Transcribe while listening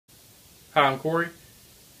Hi, I'm Corey,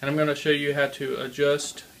 and I'm going to show you how to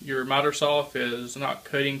adjust your miter saw if it is not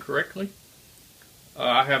cutting correctly.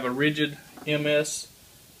 I have a Ridgid MS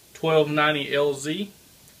 1290LZ.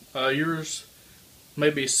 Yours may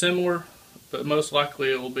be similar, but most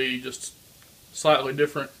likely it will be just slightly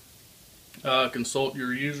different. Consult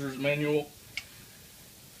your user's manual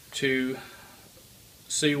to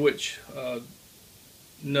see which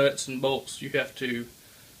nuts and bolts you have to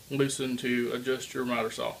loosen to adjust your miter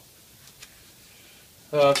saw.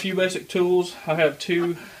 A few basic tools. I have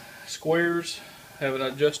two squares. I have an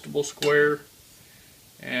adjustable square,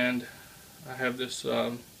 and I have this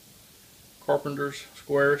carpenter's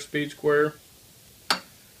square, speed square.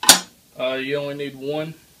 You only need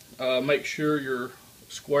one. Make sure your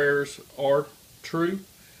squares are true,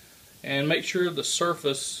 and make sure the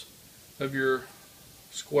surface of your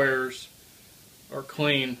squares are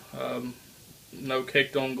clean. No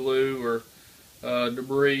caked on glue or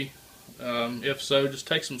debris. If so, just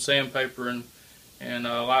take some sandpaper and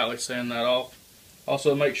lightly sand that off.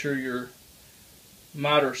 Also, make sure your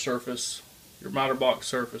miter surface, your miter box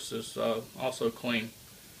surface, is also clean.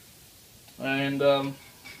 And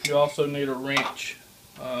you also need a wrench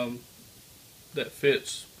that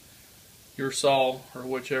fits your saw or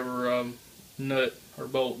whichever nut or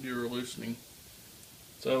bolt you're loosening.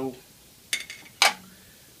 So,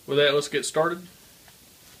 with that, let's get started.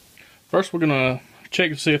 First, we're going to check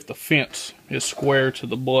to see if the fence is square to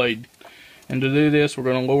the blade. And to do this, we're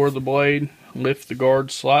going to lower the blade, lift the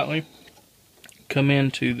guard slightly, come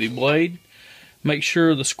into the blade, make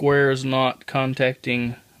sure the square is not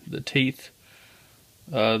contacting the teeth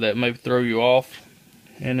that may throw you off,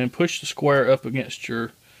 and then push the square up against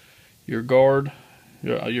your guard,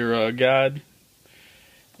 your guide,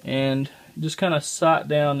 and just kind of sight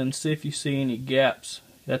down and see if you see any gaps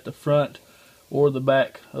at the front or the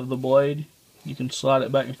back of the blade. You can slide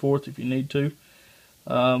it back and forth if you need to.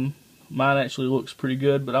 Mine actually looks pretty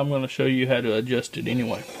good, but I'm going to show you how to adjust it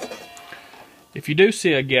anyway. If you do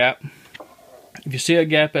see a gap, if you see a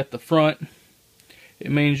gap at the front,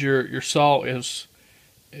 it means your saw is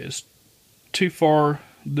too far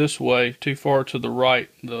this way, too far to the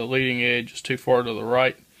right. The leading edge is too far to the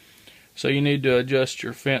right. So you need to adjust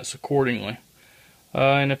your fence accordingly.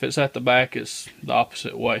 And if it's at the back, it's the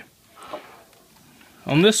opposite way.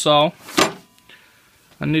 On this saw,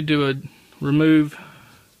 I need to remove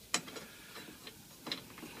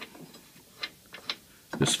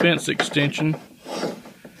this fence extension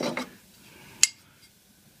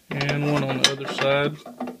and one on the other side.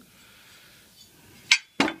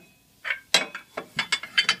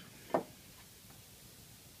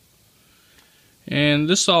 And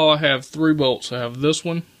this saw, I have 3 bolts. I have this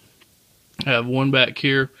one, I have one back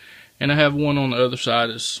here, and I have one on the other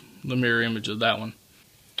side as the mirror image of that one.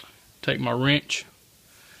 Take my wrench,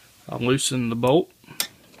 I'll loosen the bolt.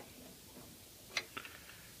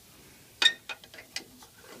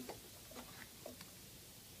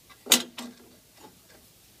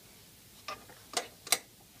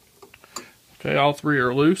 Okay, all 3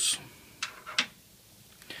 are loose.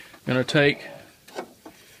 I'm going to take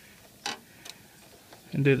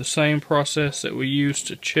and do the same process that we used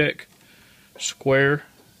to check square.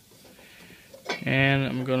 And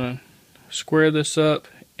I'm going to square this up,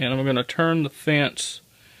 and I'm going to turn the fence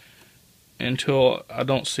until I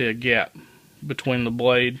don't see a gap between the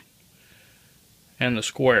blade and the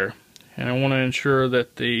square. And I want to ensure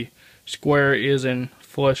that the square is in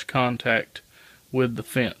flush contact with the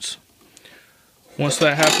fence. Once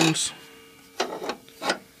that happens,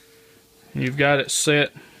 you've got it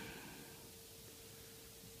set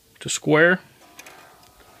to square.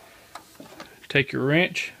 Take your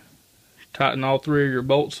wrench, tighten all 3 of your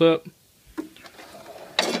bolts up,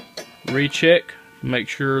 recheck, make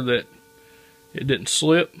sure that it didn't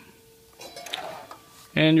slip,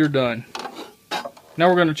 and you're done. Now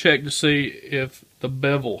we're going to check to see if the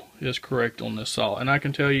bevel is correct on this saw, and I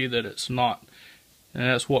can tell you that it's not, and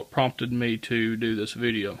that's what prompted me to do this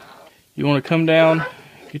video. You want to come down,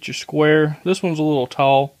 get your square. This one's a little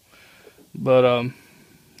tall, but I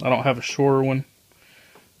don't have a shorter one,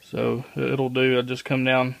 so it'll do. I just come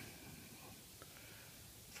down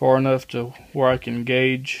far enough to where I can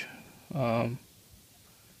gauge to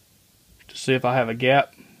see if I have a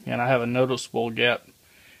gap, and I have a noticeable gap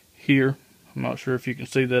here. I'm not sure if you can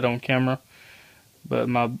see that on camera, but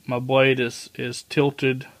my blade is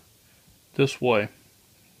tilted this way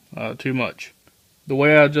too much. The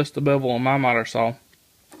way I adjust the bevel on my miter saw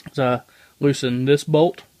is I loosen this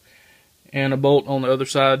bolt and a bolt on the other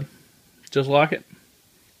side, just like it.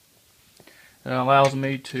 And it allows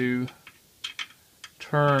me to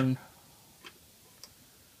turn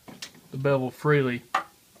the bevel freely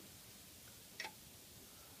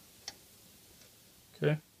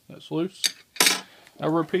Okay, that's loose.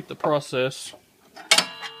 I'll repeat the process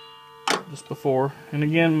just before, and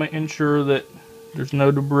again, making sure that there's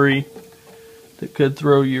no debris that could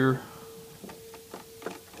throw your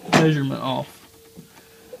measurement off.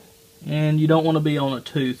 And you don't want to be on a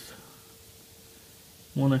tooth.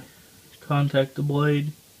 You want to contact the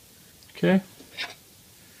blade. Okay.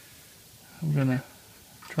 I'm gonna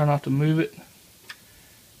try not to move it.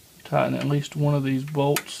 Tighten at least one of these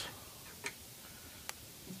bolts.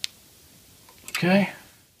 Okay.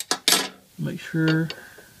 Make sure it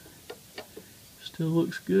still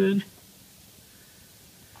looks good.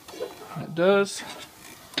 It does.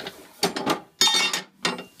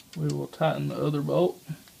 We will tighten the other bolt.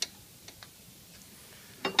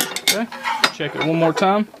 Okay, check it one more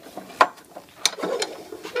time.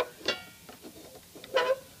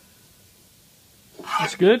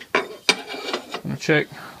 That's good. I'm going to check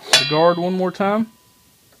the guard one more time.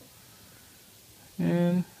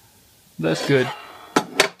 And that's good.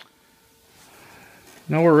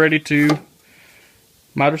 Now we're ready to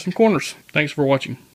miter some corners. Thanks for watching.